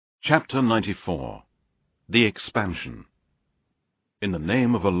Chapter 94. The Expansion. In the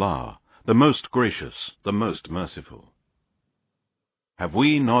name of Allah, the most gracious, the most merciful. Have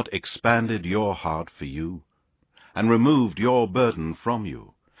we not expanded your heart for you, and removed your burden from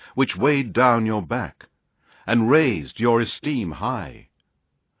you, which weighed down your back, and raised your esteem high?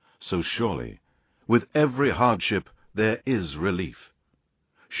 So surely, with every hardship there is relief.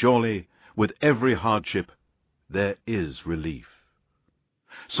 Surely, with every hardship there is relief.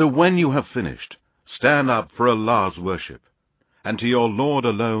 So when you have finished, stand up for Allah's worship, and to your Lord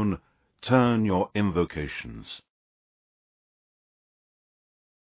alone turn your invocations.